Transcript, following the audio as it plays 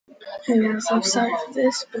Hey guys, I'm sorry for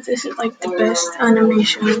this, but this is like the best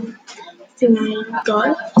animation thing I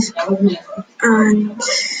got, and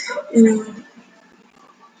you know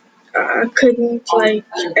I couldn't like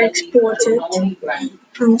export it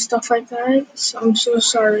and stuff like that. So I'm so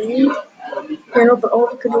sorry. But all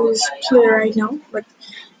we could do is play right now. But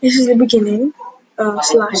this is the beginning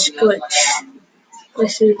slash glitch.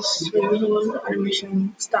 This is when the whole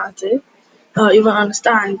animation started. You won't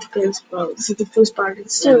understand because this is the first part of the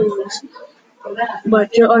series.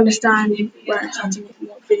 But you'll understand when I start to make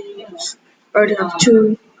more videos. I already have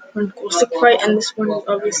two. One called Stick Fight, and this one is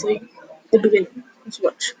obviously the beginning. Let's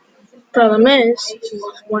watch. Problem is, this is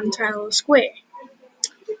one tiny little square.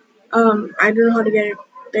 I don't know how to get it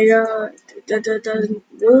bigger. That doesn't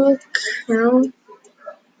work, you know.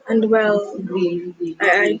 And well,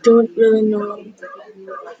 I don't really know.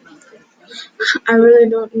 I really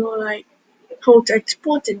don't know like how to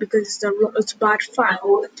export it because it's a bad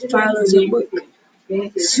file. The file doesn't work.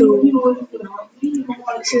 So this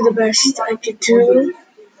is the best I could do.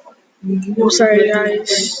 I'm sorry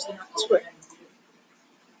guys.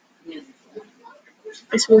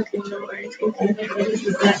 It's working though, it's working.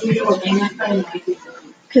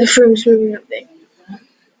 The frame's moving up there.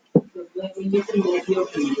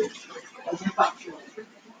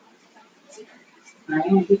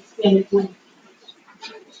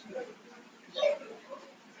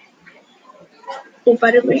 Oh,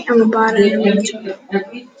 by the way, I'm a bad animator.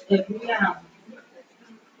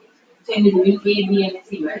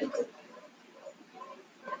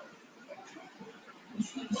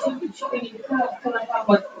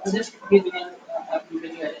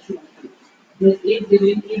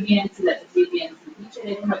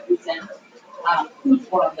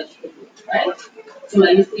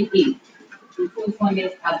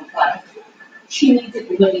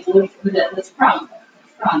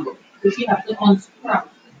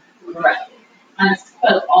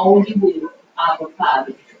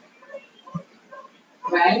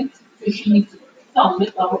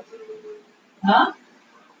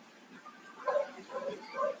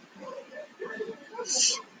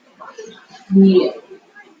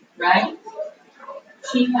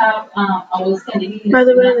 By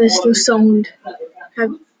the way, there's no sound.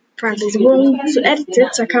 Have practiced wrong to edit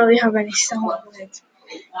it, so I can't really have any sound with it.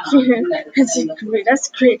 That's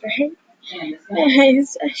great, right? Yeah,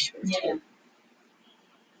 it's actually.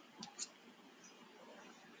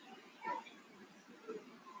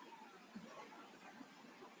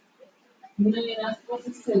 You're not supposed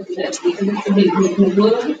to say that because the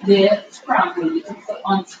word there scramble, you can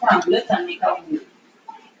unscramble it and make a word.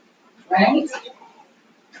 Right?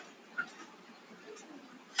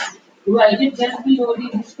 Write it just below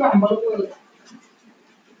the scramble word.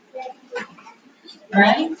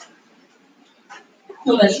 Right?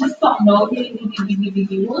 So that she's found out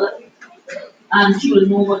the word and she will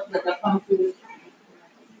know what the comes to.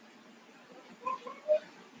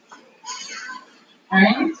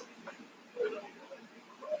 Right?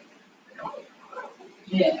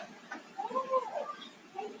 Yeah.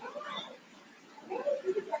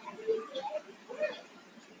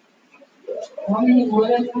 How many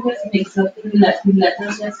words you just mix up in the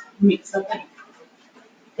letters just mix up.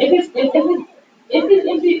 If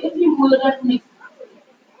you word that mix,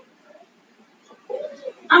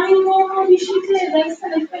 I know you should say that's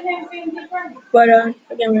everything different. But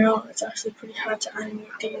again, we know it's actually pretty hard to animate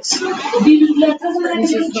these. These letters are like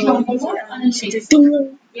These you are jumble up and to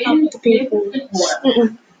do up to people.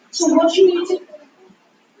 So what you need to,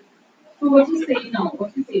 so what you say now,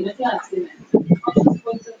 what you say, what you ask them, how she's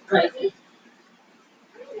supposed to write it.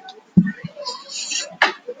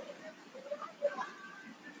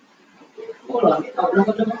 Hold on, I'm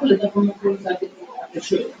going to pull it up on the phone so I can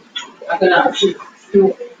show you. I'm going to ask you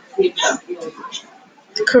to see that.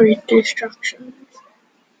 Create destruction.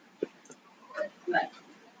 Right.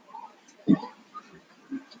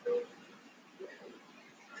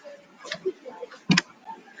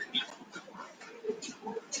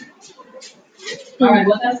 Alright,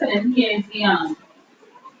 what I'm saying here is the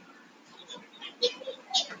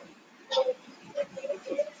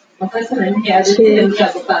what I'm saying here is the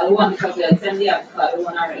avocado one because I sent the avocado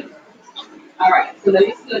one already. Alright, so let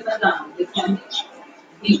me split that down. This one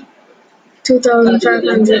B.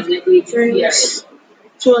 2,500 frames.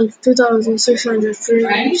 2,600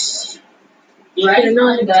 frames. Right Yeah, no,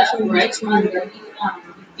 under the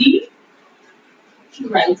D, she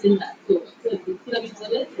writes in that. So the pyramid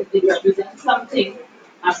it represents something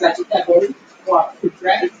as vegetable or fruit,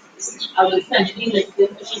 right? I will send it in like this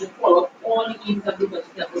so she will follow up all the names of the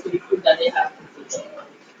vegetables or the fruit that they have.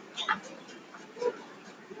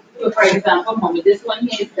 So for example, mommy, this one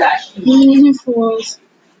here is dash E. False.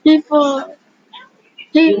 People,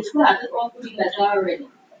 They people started off with the letter already,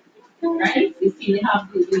 right? They still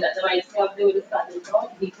have the letter by itself. They would have started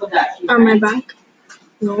off before that. on my back.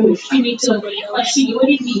 So No, she needs to know somebody what else. she knew what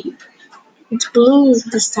it means. It's blue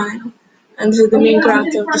this time, and this is the main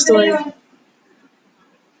character of the story.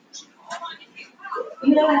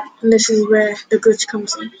 And this is where the glitch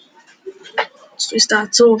comes in. So he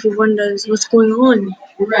starts off, he wonders what's going on.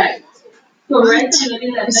 Right. So What? right under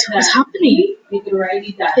the letter What's happening? we could write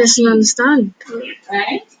it down. He doesn't understand.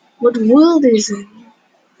 Right? What world is it?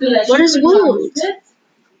 So that What she is pronounce world? it,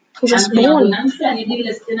 He's just and then born. I'm sending the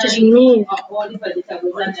listing Just of made all the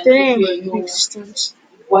vegetables and then there she will know existence.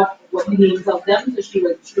 what the names of them, so she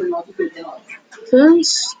will know to put them out.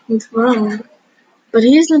 Turns it's wrong. But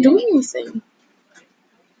he isn't doing anything.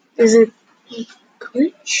 Is it a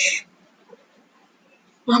glitch?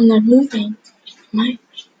 I'm not moving. My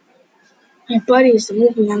body is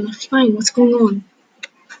moving, I'm not flying. What's going on?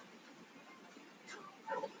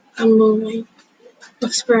 I'm moving.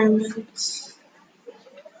 Experiments.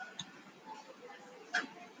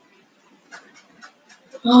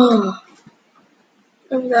 Oh,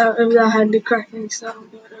 if that had the cracking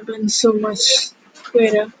sound, it would have been so much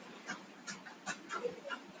greater.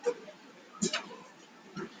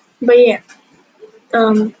 But yeah,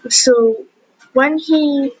 so when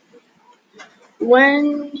he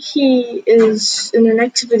is in the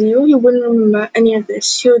next video, he wouldn't remember any of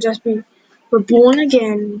this. He'll just be reborn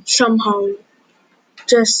again somehow,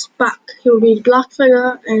 just back. He'll be the black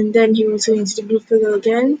figure, and then he will turn into the blue figure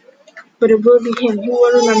again. But it will be him. He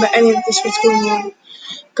won't remember any of this what's going on,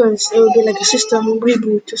 because it will be like a system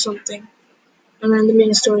reboot or something. And then the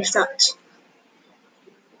main story starts.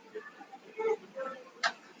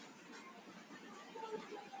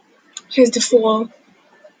 Here's the fall.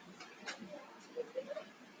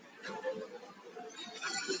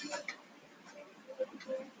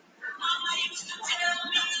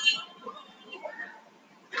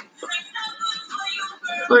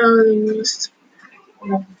 What are the used?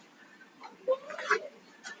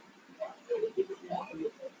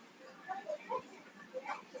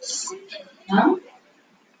 Huh?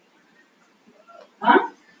 Huh?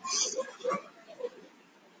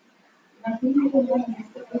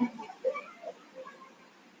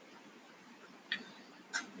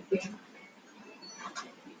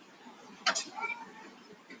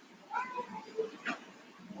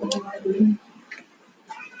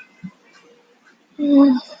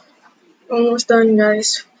 Almost done,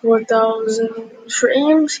 guys. 4,000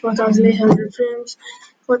 frames, 4,800 frames,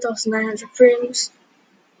 4,900 frames,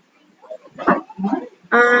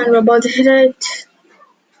 and we're about to hit it.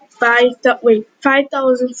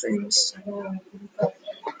 5,000 frames.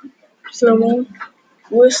 Slow mo.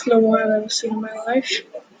 Worst slow mo I've ever seen in my life.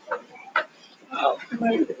 Oh,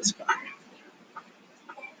 my goodness.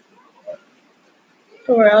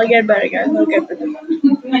 Don't worry, I'll get better, guys. I'll get better.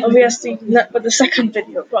 Obviously, not with the second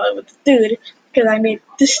video, probably with the third, because I made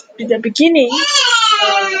this the beginning.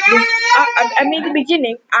 I made the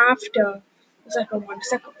beginning after the second one.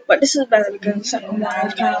 But this is better because the second one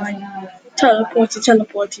is kind of like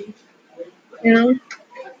teleporty. You know,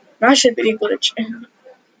 that should be the glitch.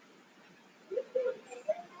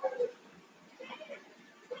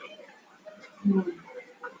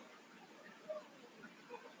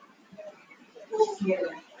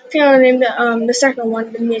 Can I name the second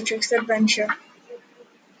one, the Matrix Adventure?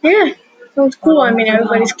 Yeah, sounds cool. I mean,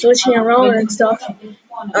 everybody's glitching around and stuff.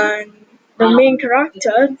 And the main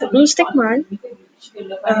character, the blue stickman,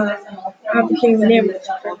 I haven't seen the name of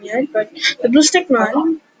him yet, but the blue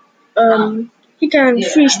stickman, he can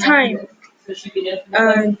freeze time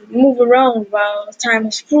and move around while time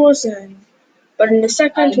is frozen. But in the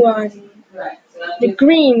second one, the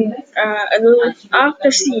green, a little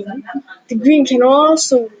after scene, the green can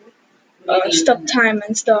also stop time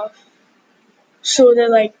and stuff. So they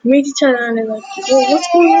like meet each other and they're like, "Whoa, what's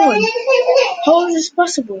going on? How is this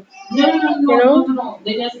possible?" You know?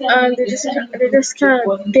 And they're just kind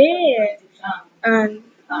of there. And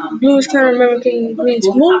blue is kind of mimicking green's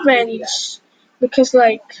movements because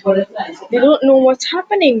like they don't know what's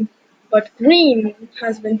happening. But green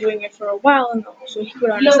has been doing it for a while now, so he could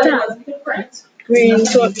understand. Green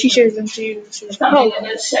teaches them to use his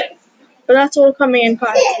powers. But that's all coming in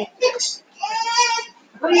part 6.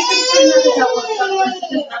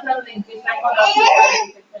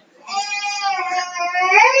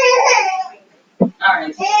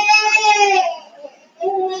 Alright.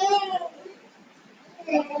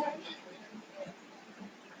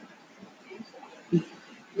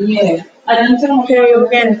 Yeah. Here you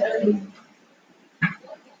again.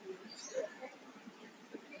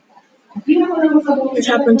 It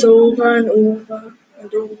happens over and over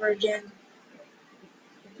and over again.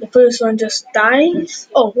 The first one just dies.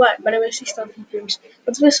 Oh, what? By the way, 6,000 frames.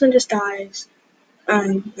 But the first one just dies,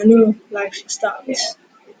 and a new life starts.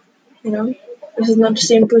 You know, this is not the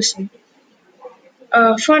same person.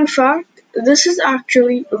 Fun fact: this is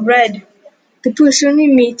actually Red, the person we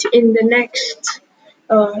meet in the next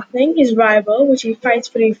thing is rival, which he fights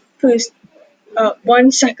for the first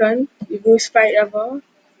 1 second, the worst fight ever,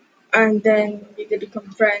 and then they become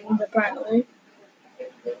friends apparently.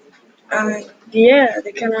 And yeah,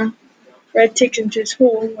 they kinda Red takes him to his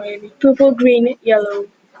home where he purple, green, yellow,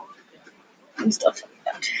 and stuff like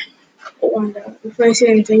that. Oh, and before I say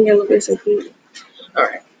anything, yellow is a green.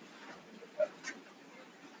 Alright.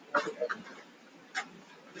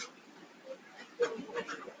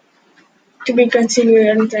 To be continued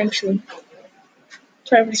anytime soon.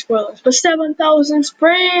 Sorry for the spoilers. But 7,000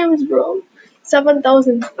 frames, bro!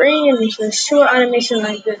 7,000 frames! A short animation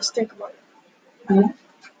like this. Think about it.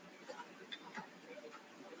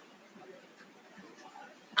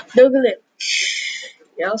 Google it.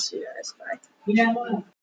 Yeah, I'll see you guys. Bye.